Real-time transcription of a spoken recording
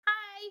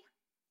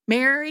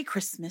Merry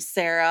Christmas,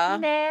 Sarah.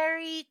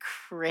 Merry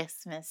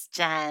Christmas,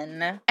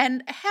 Jen.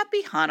 And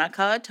happy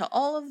Hanukkah to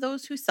all of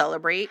those who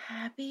celebrate.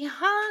 Happy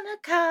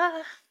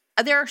Hanukkah.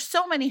 There are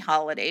so many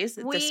holidays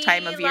at this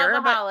time of year. We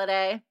love a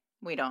holiday.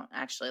 We don't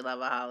actually love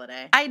a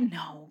holiday. I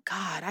know.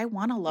 God, I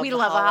want to love We the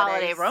love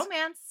holidays. a holiday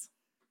romance.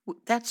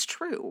 That's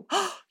true.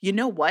 You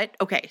know what?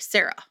 Okay,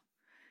 Sarah.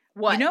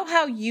 What? You know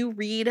how you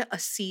read A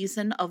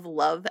Season of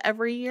Love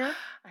every year?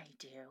 I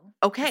do.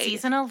 Okay. A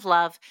Season of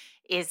Love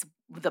is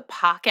the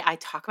pocket. I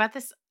talk about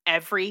this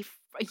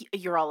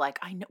you're all like,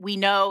 we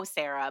know,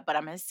 Sarah, but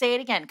I'm going to say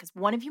it again because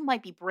one of you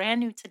might be brand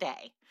new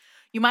today.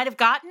 You might have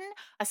gotten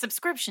a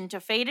subscription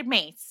to Fated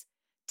Mates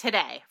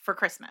today for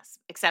Christmas,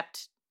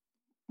 except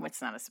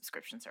it's not a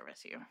subscription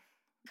service.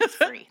 It's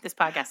free. This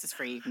podcast is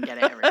free. You can get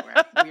it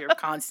everywhere. We are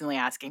constantly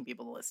asking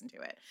people to listen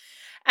to it.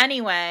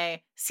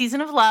 Anyway,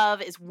 Season of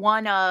Love is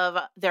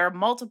there are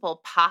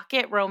multiple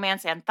pocket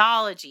romance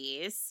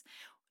anthologies.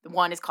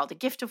 One is called A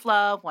Gift of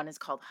Love. One is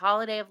called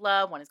Holiday of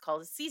Love. One is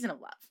called A Season of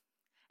Love.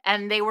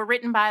 And they were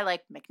written by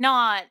like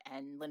McNaught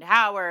and Linda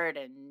Howard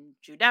and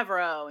Jude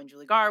Devereaux and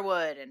Julie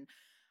Garwood. And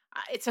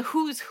it's a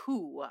who's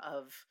who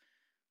of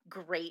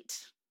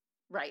great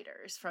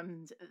writers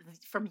from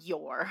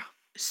yore.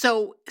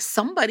 So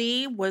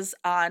somebody was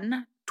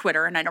on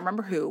Twitter, and I don't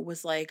remember who,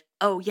 was like,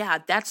 oh, yeah,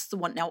 that's the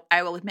one. Now,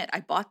 I will admit, I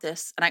bought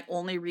this, and I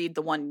only read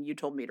the one you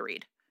told me to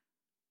read.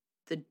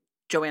 The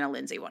Joanna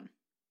Lindsay one.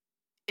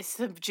 It's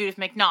the Judith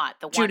McNaught,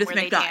 the one where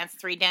they dance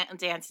three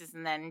dances,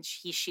 and then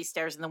she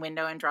stares in the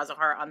window and draws a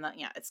heart on the.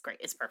 Yeah, it's great.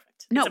 It's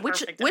perfect. No,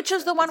 which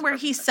is the one where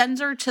he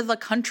sends her to the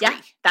country?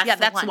 Yeah,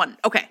 that's the one.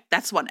 Okay,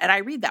 that's the one, and I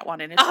read that one,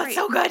 and it's great. It's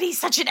so good. He's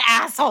such an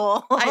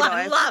asshole.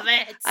 I love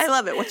it. I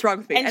love it. What's wrong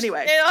with me?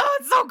 Anyway,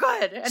 it's so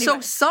good. Anyway.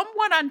 So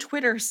someone on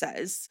Twitter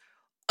says,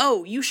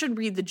 "Oh, you should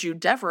read the Jude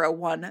Devereaux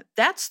one.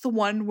 That's the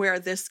one where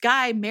this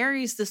guy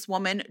marries this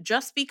woman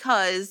just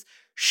because."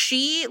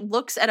 She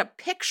looks at a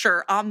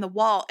picture on the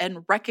wall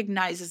and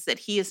recognizes that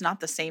he is not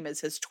the same as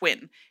his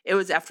twin. It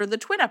was after the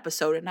twin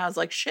episode, and I was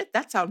like, shit,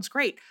 that sounds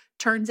great.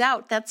 Turns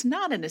out that's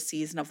not in A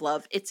Season of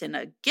Love. It's in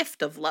A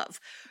Gift of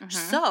Love. Mm-hmm.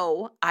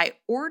 So I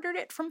ordered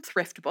it from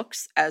Thrift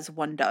Books, as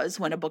one does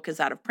when a book is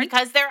out of print.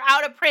 Because they're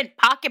out of print.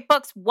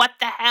 Pocketbooks, what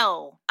the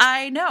hell?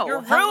 I know.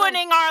 You're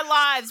ruining our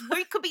lives.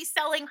 We could be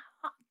selling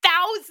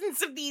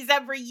thousands of these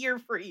every year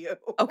for you.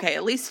 Okay,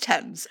 at least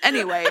tens.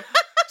 Anyway,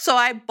 so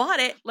I bought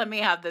it. Let me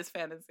have this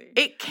fantasy.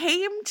 It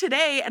came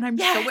today, and I'm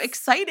so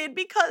excited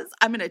because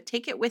I'm going to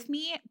take it with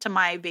me to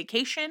my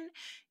vacation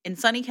in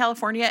sunny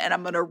California, and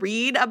I'm going to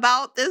read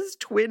about this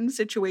twin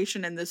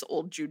situation in this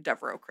old Jude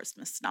Devereaux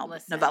Christmas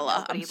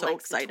novella. I'm so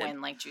excited. A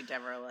twin like Jude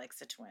Devereaux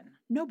likes a twin.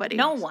 Nobody.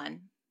 No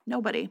one.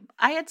 Nobody.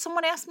 I had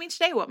someone ask me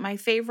today what my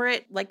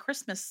favorite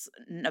Christmas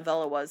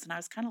novella was, and I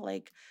was kind of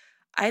like,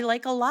 I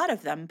like a lot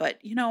of them, but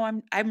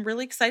I'm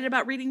really excited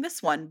about reading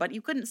this one. But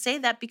you couldn't say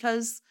that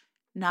because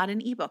not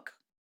an ebook.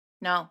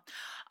 No,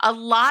 a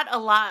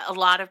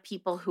lot of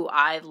people who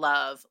I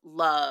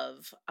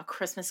love A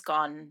Christmas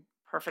Gone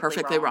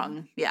Perfectly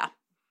Wrong. Yeah,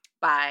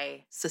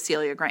 by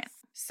Cecilia Grant.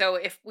 So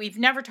if we've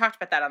never talked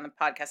about that on the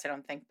podcast, I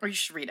don't think, or you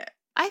should read it.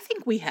 I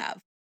think we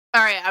have.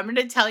 All right, I'm going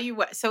to tell you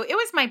what. So it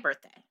was my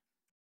birthday.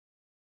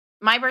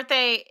 My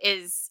birthday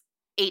is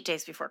 8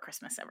 days before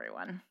Christmas,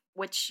 everyone,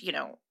 which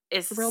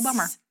is a real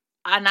bummer.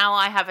 Now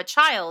I have a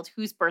child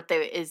whose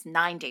birthday is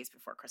 9 days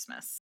before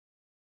Christmas.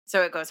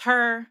 So it goes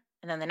her,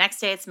 and then the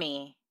next day it's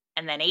me,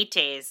 and then 8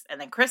 days,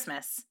 and then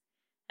Christmas,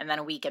 and then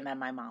a week, and then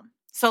my mom.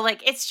 So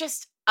it's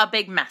just a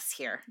big mess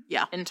here.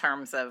 Yeah. In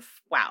terms of,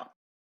 wow.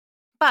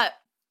 But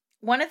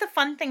one of the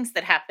fun things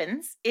that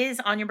happens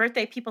is on your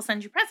birthday, people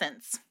send you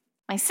presents.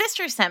 My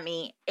sister sent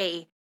me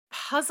a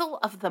Puzzle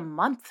of the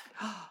Month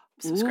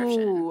subscription.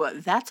 Ooh,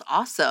 that's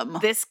awesome.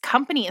 This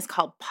company is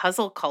called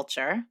Puzzle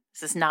Culture.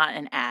 This is not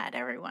an ad,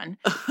 everyone.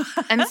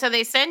 And so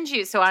they send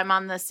you. So I'm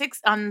on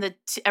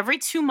every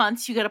 2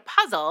 months you get a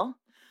puzzle,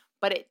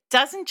 but it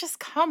doesn't just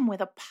come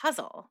with a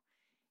puzzle.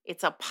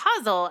 It's a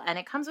puzzle, and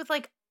it comes with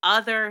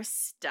other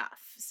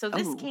stuff. So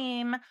this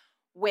came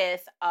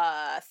with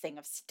a thing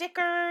of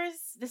stickers.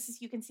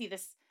 You can see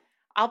this.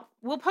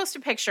 We'll post a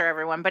picture,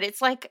 everyone, but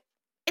it's a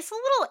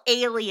little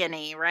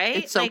alien-y, right?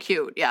 It's so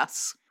cute.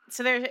 Yes.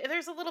 So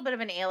there's a little bit of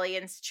an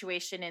alien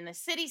situation in the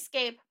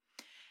cityscape.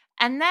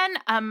 And then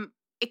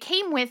it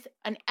came with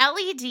an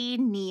LED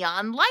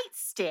neon light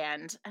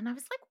stand. And I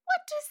was like,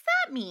 what does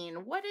that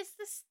mean? What is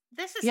this?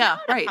 This is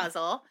not a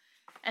puzzle.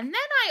 And then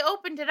I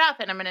opened it up,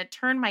 and I'm going to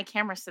turn my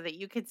camera so that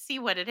you could see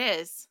what it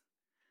is.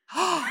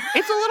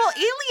 It's a little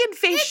alien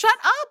face. Shut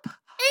up.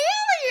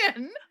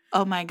 Alien.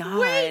 Oh, my God.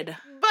 Wait,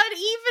 but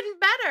even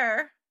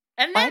better.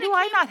 And then why do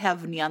I not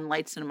have neon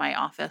lights in my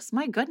office?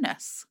 My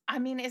goodness. I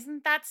mean,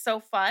 isn't that so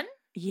fun?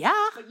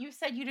 Yeah. But you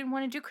said you didn't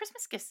want to do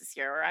Christmas gifts this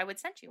year, or I would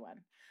send you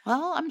one.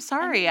 Well, I'm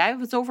sorry. I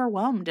was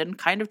overwhelmed and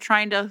kind of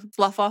trying to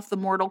fluff off the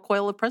mortal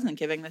coil of present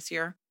giving this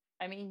year.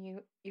 I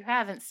mean, you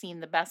haven't seen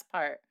the best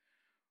part,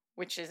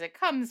 which is it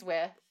comes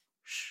with...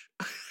 Shh.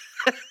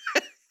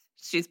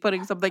 She's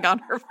putting something on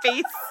her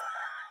face.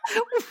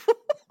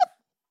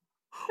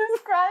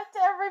 Describe to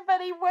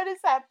everybody what is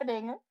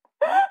happening.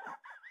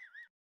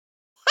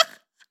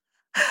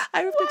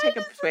 I have to take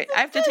a wait.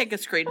 I have to take a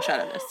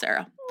screenshot of this,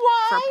 Sarah,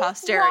 for Why?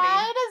 posterity.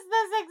 Why does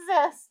this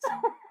exist?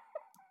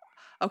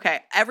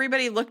 Okay,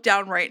 everybody look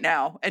down right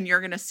now, and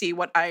you're gonna see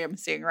what I am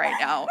seeing right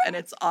now, and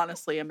it's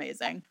honestly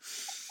amazing.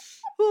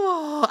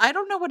 Oh, I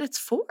don't know what it's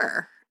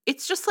for.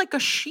 It's just like a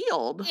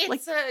shield.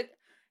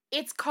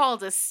 It's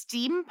called a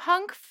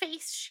steampunk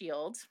face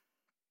shield.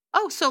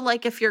 Oh, so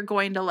like if you're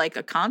going to like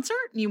a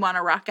concert and you want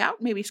to rock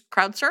out, maybe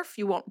crowd surf,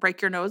 you won't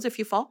break your nose if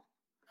you fall?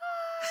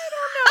 I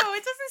don't know.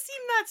 It doesn't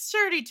seem that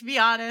sturdy, to be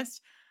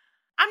honest.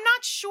 I'm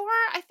not sure.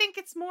 I think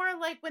it's more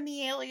like when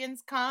the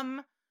aliens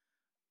come,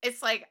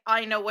 it's like,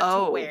 I know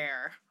what to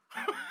wear.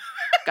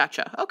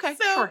 Gotcha. Okay,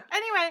 so, sure.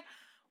 Anyway,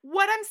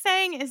 what I'm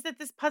saying is that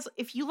this puzzle,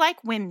 if you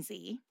like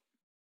whimsy,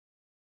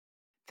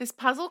 this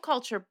puzzle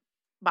culture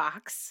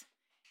box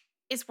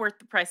is worth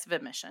the price of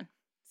admission.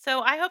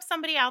 So I hope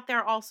somebody out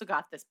there also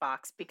got this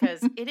box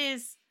because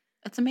it's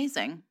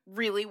amazing.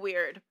 Really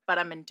weird, but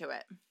I'm into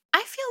it.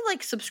 I feel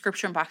like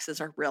subscription boxes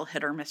are real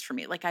hit or miss for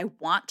me. Like I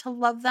want to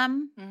love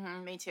them.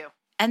 Mm-hmm, me too.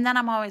 And then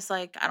I'm always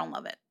like, I don't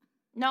love it.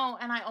 No,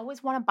 and I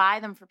always want to buy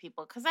them for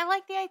people because I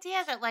like the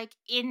idea that like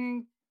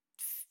in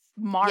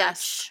March.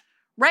 Yes.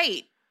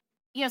 Right.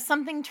 You know,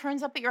 something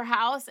turns up at your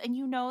house and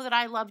you know that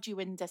I loved you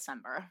in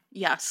December.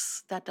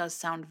 Yes, that does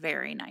sound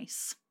very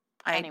nice.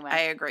 Anyway. I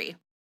agree.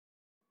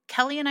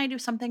 Kelly and I do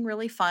something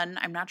really fun.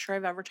 I'm not sure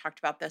I've ever talked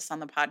about this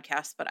on the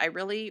podcast, but I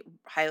really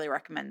highly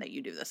recommend that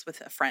you do this with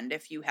a friend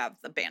if you have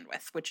the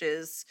bandwidth, which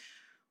is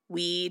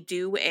we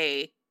do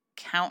a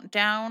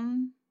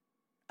countdown,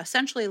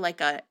 essentially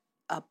like a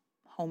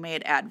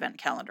homemade advent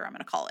calendar, I'm going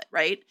to call it,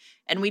 right?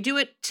 And we do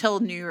it till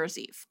New Year's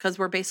Eve because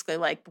we're basically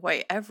like,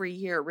 boy, every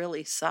year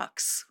really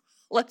sucks.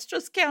 Let's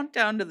just count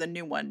down to the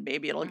new one.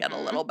 Maybe it'll get a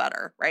little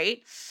better,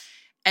 right?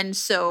 And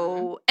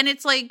so, and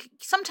it's like,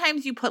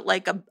 sometimes you put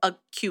like a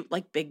cute,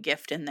 like big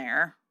gift in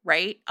there,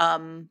 right?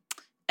 And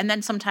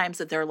then sometimes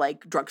that they're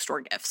like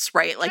drugstore gifts,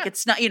 right? Like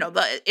it's not,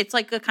 it's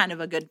like a kind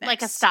of a good mix.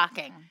 Like a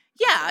stocking.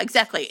 Yeah,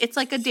 exactly. It's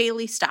like a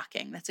daily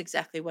stocking. That's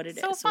exactly what it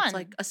is. Fun. So it's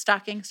like a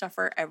stocking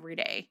stuffer every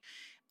day.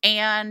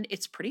 And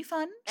it's pretty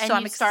fun. And so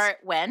you start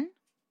when?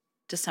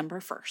 December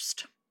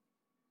 1st.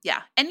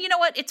 Yeah. And you know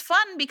what? It's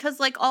fun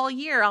because like all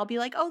year I'll be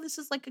like, oh, this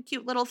is like a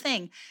cute little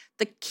thing.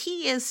 The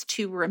key is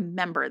to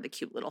remember the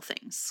cute little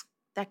things.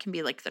 That can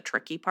be like the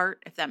tricky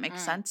part, if that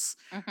makes sense.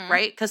 Mm-hmm.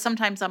 Right? Because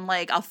sometimes I'm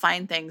like, I'll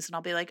find things and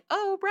I'll be like,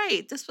 oh,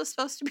 right. This was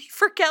supposed to be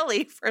for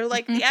Kelly for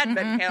like the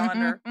advent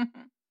calendar.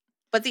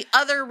 But the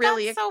other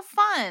really... That's so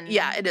fun.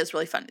 Yeah, it is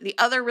really fun. The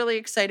other really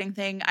exciting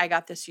thing I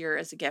got this year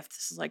as a gift,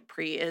 this is like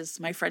is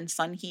my friend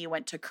Sun, he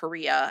went to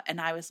Korea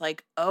and I was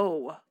like,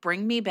 oh,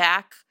 bring me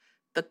back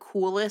the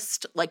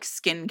coolest like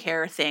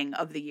skincare thing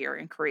of the year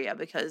in Korea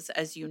because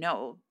as you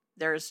know,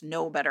 there's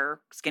no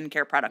better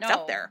skincare products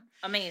out there.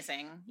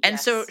 Amazing. And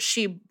so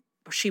she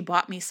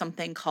bought me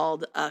something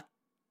called a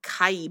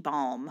Kai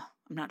Balm.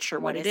 I'm not sure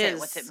what it is.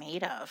 What's it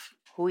made of?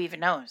 Who even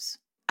knows?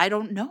 I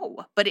don't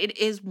know, but it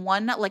is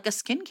won like a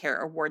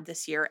skincare award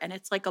this year and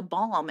it's like a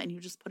balm and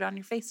you just put it on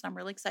your face and I'm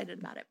really excited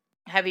about it.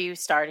 Have you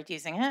started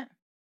using it?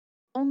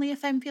 Only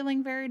if I'm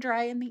feeling very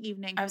dry in the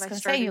evening. I was going to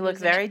say you look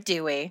very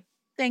dewy.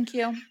 Thank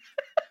you.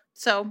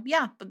 So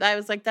yeah, but I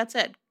was like, that's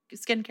it.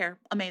 Skincare.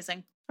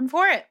 Amazing. I'm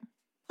for it.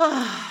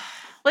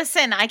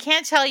 Listen, I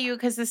can't tell you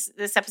because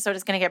this episode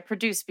is going to get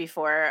produced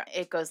before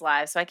it goes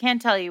live. So I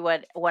can't tell you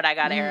what I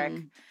got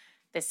Eric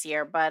this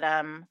year, but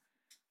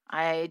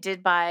I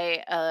did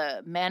buy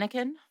a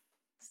mannequin.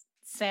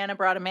 Santa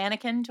brought a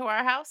mannequin to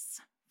our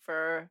house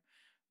for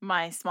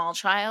my small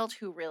child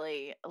who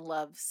really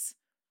loves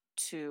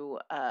to,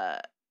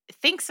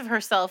 thinks of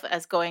herself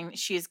as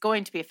she's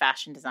going to be a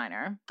fashion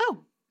designer.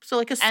 Oh, so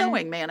like a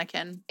sewing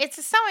mannequin. It's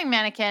a sewing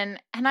mannequin.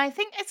 And I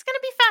think it's going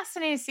to be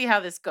fascinating to see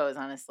how this goes,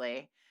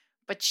 honestly.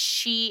 But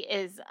she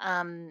is,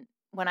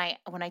 when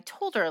I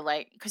told her,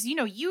 like, because,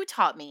 you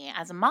taught me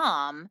as a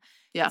mom,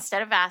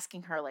 instead of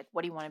asking her, like,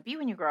 what do you want to be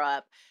when you grow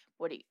up?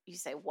 What do you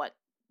say? What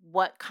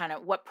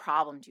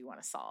problem do you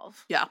want to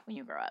solve? When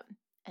you grow up?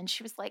 And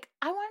she was like,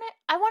 I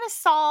want to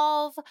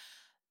solve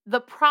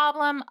the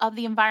problem of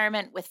the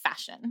environment with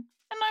fashion.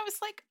 And I was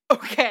like,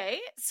 okay,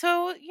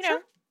 so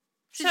Sure.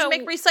 She should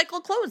make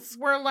recycled clothes.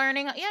 We're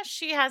learning. Yeah,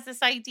 she has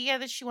this idea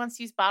that she wants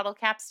to use bottle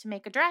caps to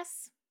make a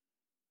dress.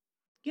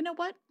 You know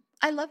what?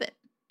 I love it.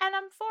 And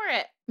I'm for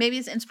it. Maybe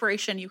as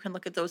inspiration, you can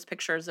look at those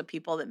pictures of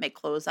people that make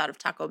clothes out of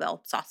Taco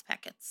Bell sauce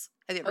packets.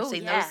 Have you ever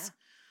seen those?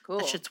 Cool.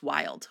 That shit's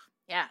wild.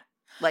 Yeah.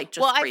 Like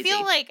just crazy. I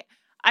feel like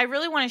I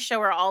really want to show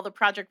her all the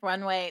Project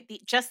Runway,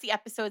 just the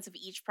episodes of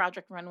each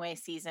Project Runway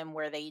season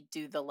where they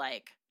do the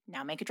like,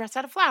 now make a dress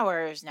out of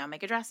flowers, now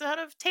make a dress out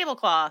of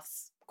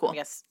tablecloths. Cool. I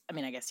guess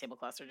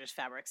tablecloths are just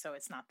fabric, so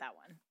it's not that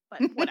one.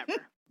 But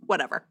whatever.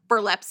 Whatever.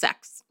 Burlap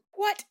sacks.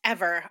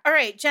 Whatever. All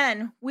right,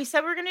 Jen, we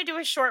said we were going to do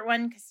a short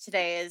one because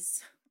today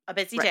is a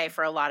busy day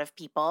for a lot of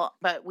people.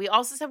 But we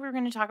also said we were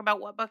going to talk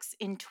about what books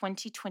in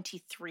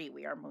 2023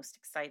 we are most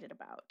excited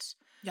about.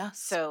 Yes.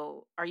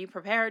 So are you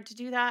prepared to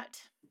do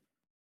that?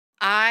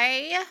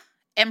 I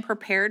am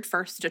prepared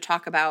first to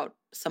talk about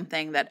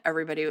something that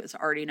everybody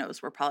already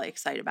knows we're probably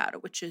excited about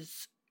it, which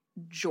is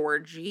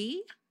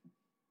Georgie.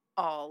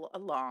 All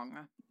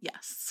along.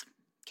 Yes.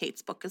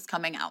 Kate's book is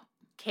coming out.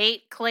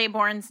 Kate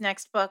Claiborne's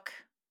next book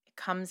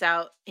comes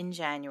out in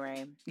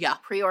January. Yeah.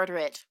 Pre-order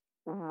it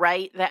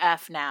right the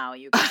F now,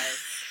 you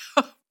guys.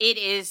 It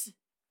is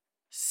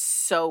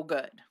so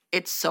good.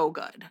 It's so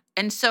good.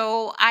 And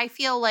so I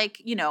feel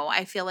like,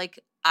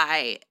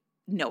 I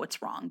know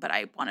it's wrong, but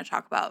I want to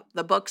talk about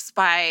the books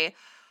by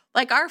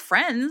like our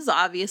friends,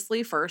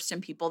 obviously, first,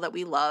 and people that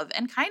we love,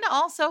 and kind of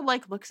also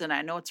like books, and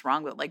I know it's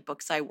wrong, but like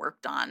books I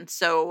worked on.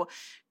 So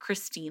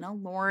Christina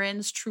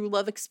Lauren's True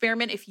Love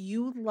Experiment. If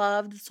you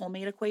loved The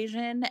Soulmate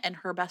Equation and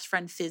her best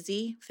friend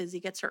Fizzy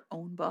gets her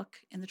own book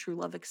in the True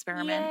Love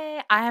Experiment.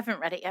 Yay. I haven't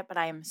read it yet, but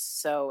I am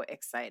so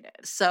excited.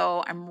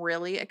 So I'm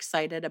really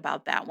excited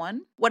about that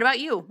one. What about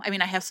you? I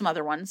mean, I have some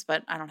other ones,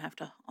 but I don't have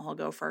to all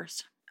go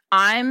first.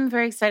 I'm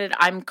very excited.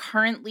 I'm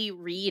currently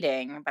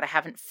reading, but I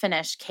haven't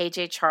finished,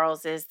 KJ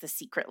Charles's The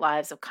Secret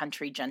Lives of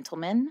Country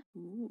Gentlemen.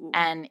 Ooh.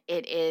 And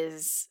it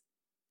is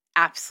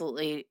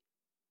absolutely,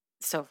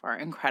 so far,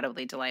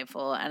 incredibly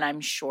delightful. And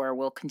I'm sure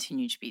will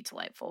continue to be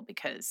delightful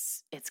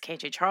because it's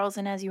KJ Charles.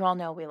 And as you all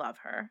know, we love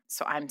her.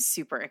 So I'm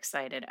super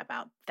excited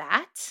about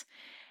that.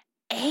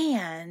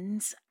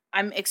 And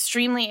I'm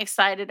extremely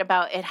excited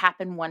about It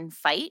Happened One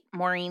Fight,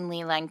 Maureen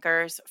Lee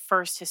Lenker's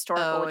first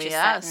historical, which is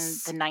set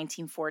in the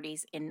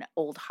 1940s in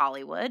old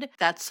Hollywood.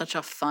 That's such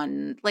a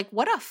fun,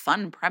 what a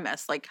fun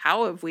premise. Like,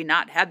 how have we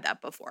not had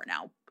that before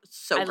now?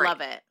 So I great. love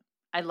it.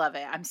 I love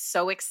it. I'm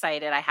so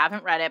excited. I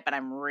haven't read it, but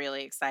I'm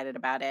really excited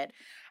about it.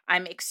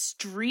 I'm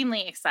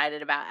extremely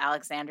excited about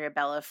Alexandria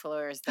Bella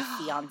Fleur's The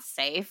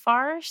Fiancé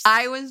farce.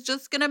 I was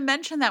just going to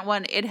mention that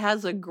one. It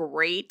has a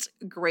great,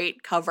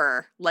 great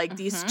cover. Like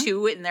these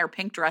two in their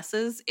pink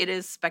dresses. It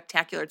is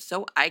spectacular. It's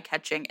so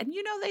eye-catching. And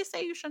they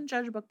say you shouldn't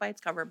judge a book by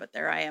its cover, but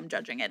there I am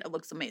judging it. It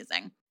looks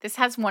amazing. This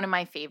has one of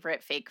my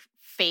favorite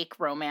fake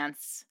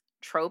romance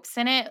tropes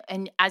in it.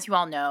 And as you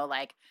all know,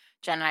 like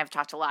Jen and I have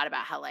talked a lot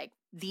about how like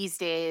these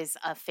days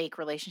a fake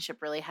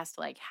relationship really has to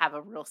like have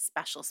a real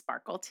special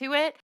sparkle to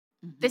it.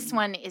 This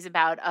one is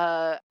about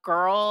a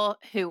girl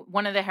who,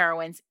 one of the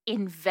heroines,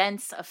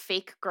 invents a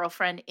fake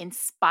girlfriend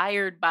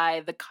inspired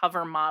by the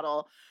cover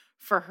model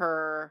for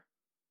her,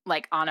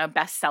 like, on a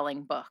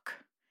best-selling book.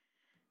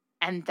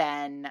 And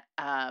then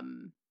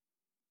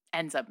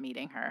ends up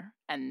meeting her,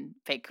 and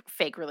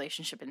fake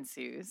relationship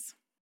ensues.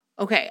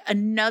 Okay,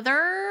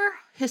 another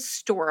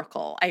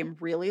historical I'm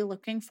really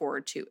looking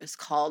forward to is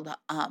called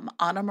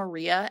Anna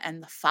Maria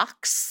and the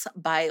Fox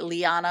by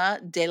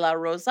Liana de la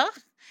Rosa.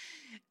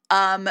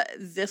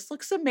 This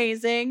looks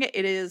amazing.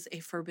 It is a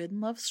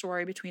forbidden love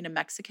story between a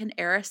Mexican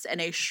heiress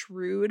and a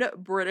shrewd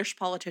British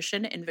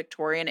politician in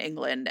Victorian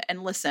England.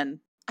 And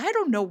listen, I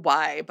don't know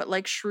why, but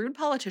like shrewd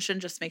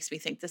politician just makes me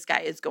think this guy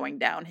is going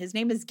down. His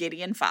name is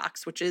Gideon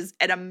Fox, which is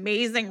an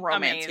amazing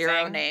romance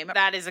hero name.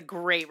 That is a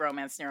great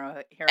romance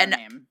hero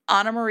name.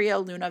 Ana Maria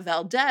Luna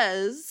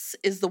Valdez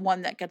is the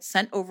one that gets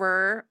sent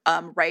over,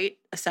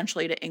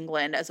 essentially to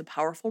England as a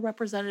powerful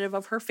representative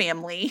of her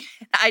family.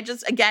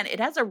 It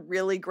has a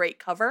really great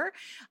cover.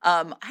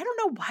 I don't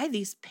know why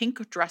these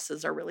pink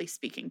dresses are really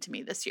speaking to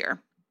me this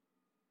year.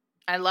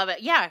 I love it.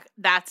 Yeah,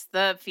 that's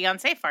the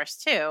Fiancé farce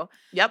too.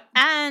 Yep.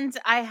 And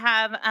I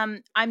have,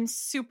 I'm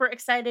super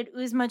excited.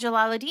 Uzma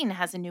Jalaluddin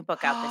has a new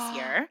book out this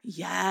year.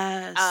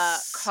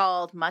 Yes.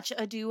 Called Much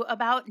Ado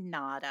About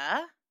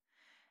Nada.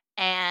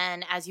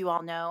 And as you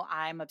all know,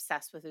 I'm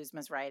obsessed with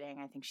Uzma's writing.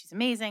 I think she's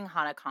amazing.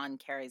 Hana Khan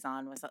Carries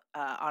On was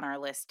on our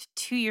list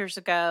 2 years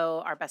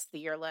ago, our Best of the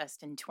Year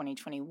list in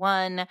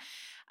 2021.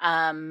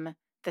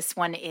 This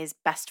one is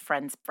Best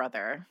Friend's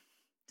Brother.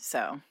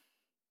 So,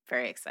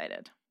 very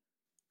excited.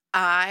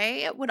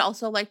 I would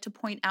also like to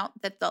point out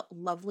that the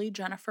lovely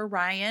Jennifer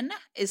Ryan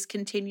is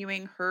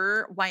continuing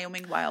her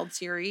Wyoming Wild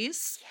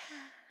series. Yeah.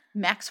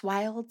 Max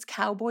Wild's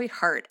Cowboy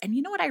Heart. And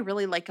you know what I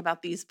really like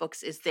about these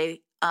books is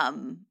they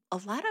a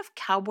lot of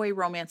cowboy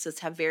romances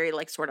have very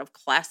like sort of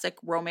classic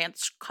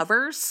romance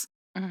covers.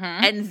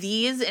 And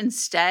these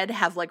instead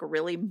have like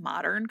really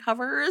modern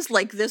covers.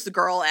 Like this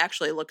girl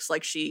actually looks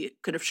like she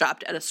could have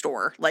shopped at a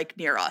store like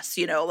near us,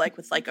 like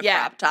with like a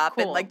crop top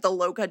and like the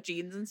low cut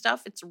jeans and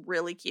stuff. It's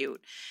really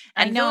cute.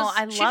 And I know,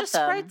 I love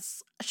them.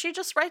 She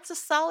just writes a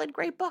solid,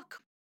 great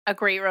book. A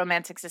great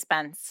romantic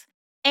suspense.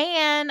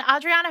 And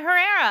Adriana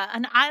Herrera,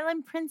 An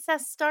Island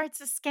Princess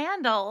Starts a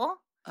Scandal.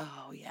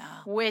 Oh,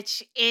 yeah.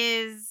 Which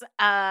is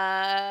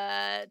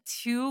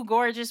two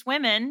gorgeous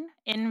women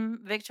in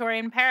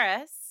Victorian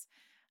Paris.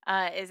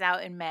 Is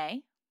out in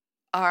May.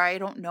 I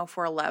don't know if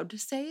we're allowed to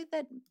say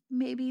that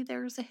maybe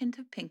there's a hint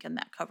of pink in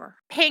that cover.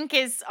 Pink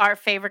is our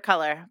favorite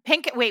color.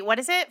 Pink, wait, what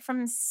is it?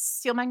 From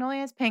Steel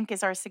Magnolias? Pink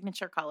is our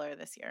signature color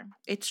this year.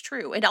 It's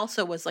true. It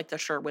also was like the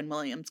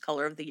Sherwin-Williams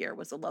color of the year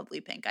was a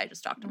lovely pink. I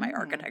just talked to my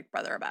architect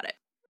brother about it.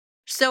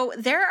 So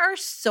there are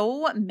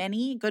so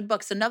many good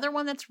books. Another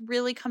one that's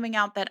really coming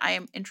out that I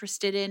am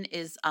interested in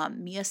is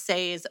Mia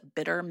Say's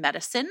Bitter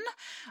Medicine,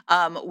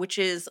 which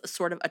is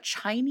sort of a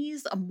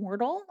Chinese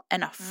immortal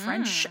and a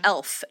French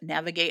elf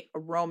navigate a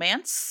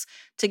romance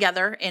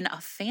together in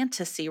a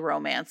fantasy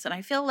romance. And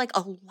I feel like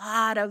a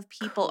lot of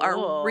people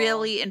are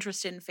really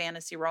interested in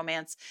fantasy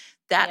romance.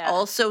 That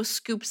also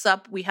scoops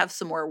up. We have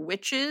some more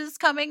witches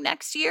coming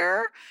next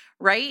year,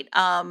 right?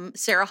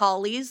 Sarah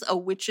Hawley's A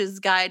Witch's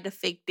Guide to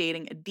Fake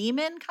Dating a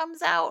Demon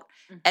comes out.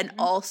 And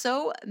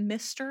also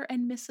Mr.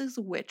 and Mrs.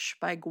 Witch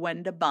by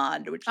Gwenda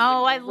Bond, which is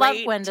I love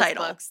Gwenda's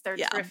title. books. They're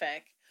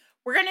terrific.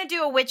 We're going to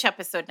do a witch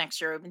episode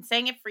next year. We've been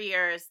saying it for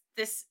years.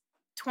 This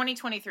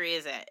 2023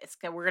 is it.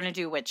 We're going to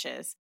do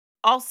witches.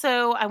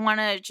 Also, I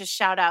want to just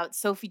shout out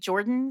Sophie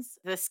Jordan's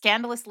The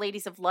Scandalous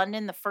Ladies of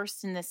London, the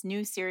first in this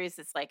new series.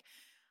 It's like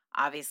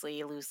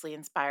obviously loosely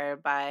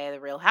inspired by The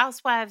Real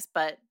Housewives,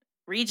 but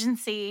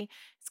Regency.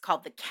 It's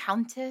called The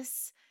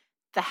Countess.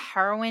 The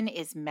heroine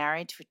is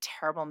married to a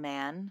terrible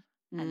man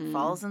and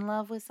falls in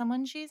love with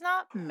someone she's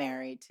not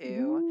married to.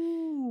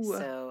 Ooh.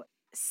 So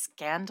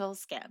scandal.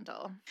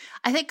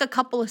 I think a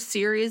couple of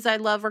series I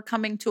love are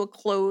coming to a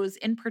close.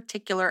 In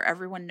particular,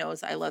 everyone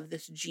knows I love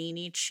this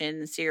Jeannie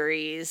Chin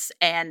series.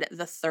 And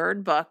the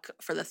third book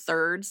for the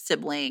third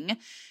sibling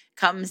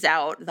comes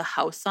out, The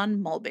House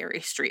on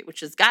Mulberry Street, which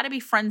has got to be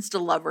friends to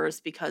lovers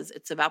because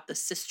it's about the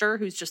sister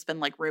who's just been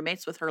like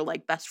roommates with her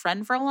like best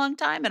friend for a long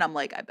time. And I'm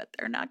like, I bet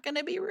they're not going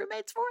to be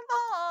roommates for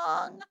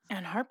long.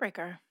 And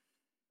Heartbreaker.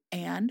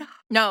 And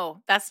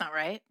no, that's not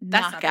right.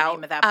 That's Knockout. Not the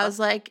name of that book. I was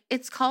like,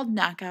 it's called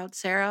Knockout,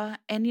 Sarah.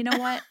 And you know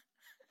what?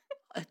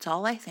 It's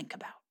all I think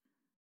about.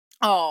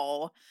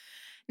 Oh,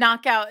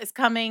 Knockout is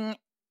coming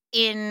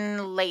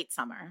in late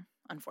summer,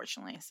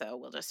 unfortunately.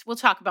 So we'll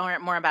talk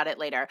about more about it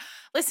later.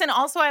 Listen,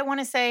 also I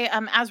want to say,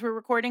 as we're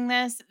recording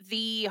this,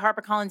 the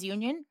HarperCollins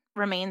Union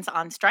remains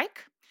on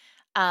strike.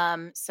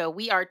 So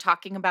we are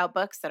talking about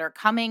books that are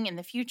coming in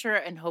the future,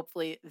 and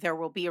hopefully there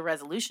will be a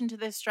resolution to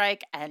this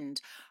strike, and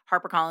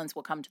HarperCollins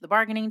will come to the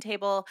bargaining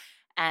table,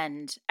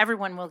 and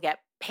everyone will get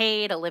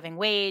paid a living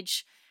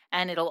wage,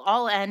 and it'll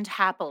all end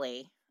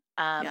happily.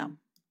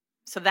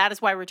 So that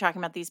is why we're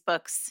talking about these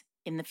books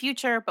in the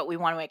future, but we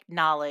want to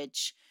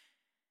acknowledge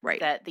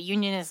that the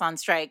union is on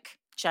strike.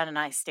 Jen and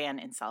I stand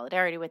in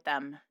solidarity with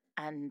them,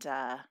 and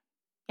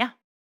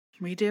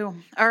we do.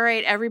 All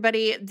right,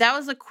 everybody. That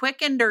was a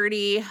quick and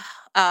dirty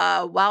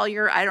while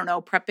you're, I don't know,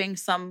 prepping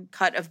some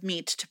cut of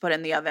meat to put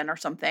in the oven or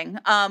something.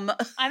 I'm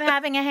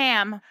having a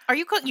ham. Are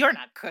you cooking? You're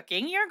not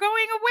cooking. You're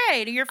going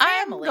away to your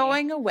family. I'm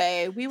going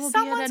away. We will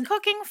Someone's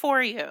cooking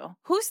for you.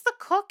 Who's the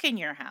cook in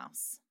your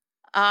house?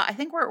 I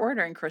think we're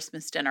ordering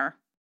Christmas dinner.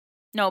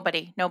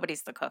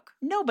 Nobody's the cook.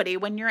 Nobody.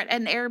 When you're at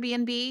an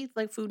Airbnb,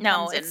 like food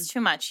comes in. No, it's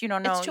too much. You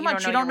don't know. It's too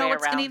much. You don't know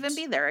what's going to even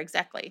be there.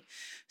 Exactly.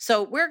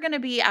 So we're going to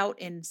be out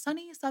in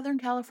sunny Southern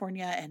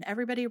California, and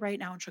everybody right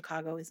now in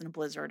Chicago is in a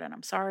blizzard, and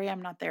I'm sorry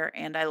I'm not there,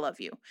 and I love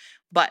you.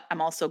 But I'm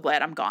also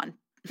glad I'm gone.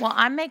 Well,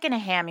 I'm making a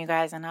ham, you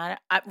guys, and I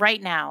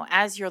right now,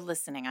 as you're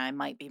listening, I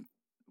might be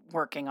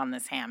working on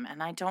this ham,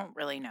 and I don't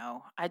really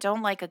know. I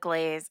don't like a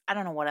glaze. I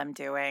don't know what I'm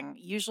doing.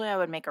 Usually I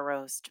would make a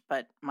roast,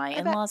 but my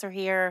in-laws are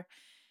here.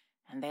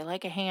 And they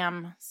like a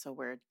ham, so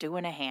we're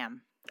doing a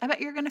ham. I bet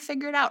you're going to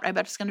figure it out. I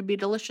bet it's going to be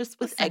delicious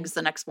with eggs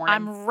the next morning.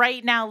 I'm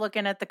right now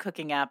looking at the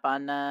cooking app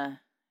on the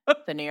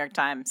New York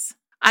Times.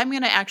 I'm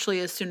going to actually,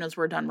 as soon as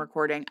we're done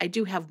recording, I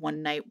do have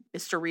one night,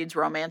 Mr. Reed's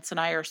Romance and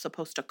I are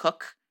supposed to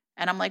cook.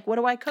 And I'm like, what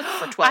do I cook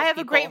for 12 I have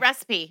a great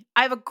recipe.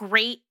 I have a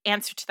great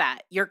answer to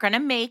that. You're going to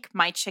make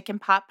my chicken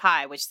pot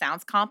pie, which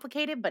sounds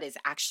complicated, but is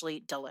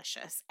actually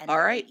delicious and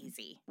very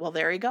easy. Well,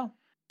 there you go.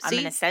 I'm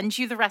going to send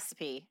you the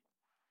recipe.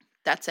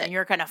 That's it. And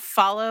you're going to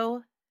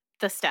follow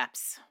the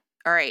steps.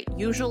 All right.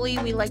 Usually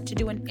we like to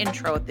do an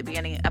intro at the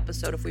beginning of the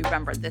episode if we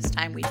remember. This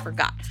time we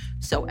forgot.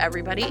 So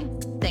everybody,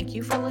 thank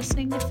you for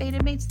listening to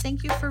Fated Mates.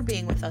 Thank you for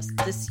being with us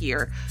this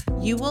year.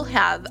 You will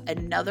have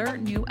another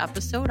new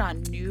episode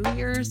on New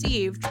Year's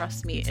Eve.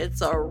 Trust me,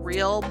 it's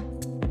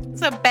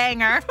a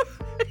banger.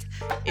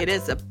 It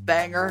is a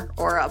banger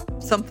or a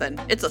something.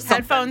 It's a something.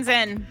 Headphones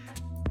in.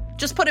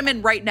 Just put them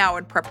in right now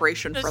in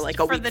preparation for like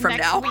a week from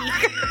now.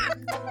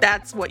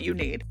 That's what you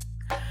need.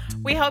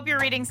 We hope you're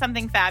reading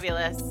something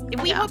fabulous.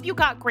 We hope you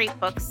got great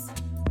books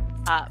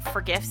for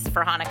gifts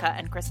for Hanukkah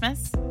and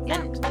Christmas. Yeah.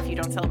 And if you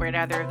don't celebrate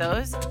either of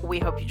those, we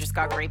hope you just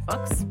got great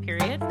books,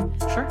 period.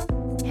 Sure.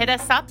 Hit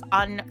us up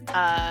on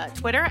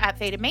Twitter at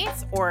Fated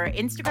Mates or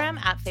Instagram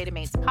at Fated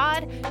Mates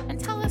Pod and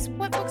tell us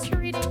what books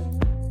you're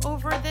reading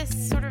over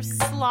this sort of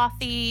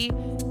slothy,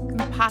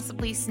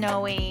 possibly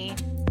snowy,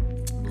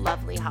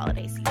 lovely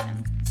holiday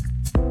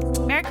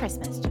season. Merry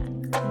Christmas,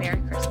 Jen. Merry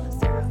Christmas,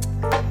 Sarah.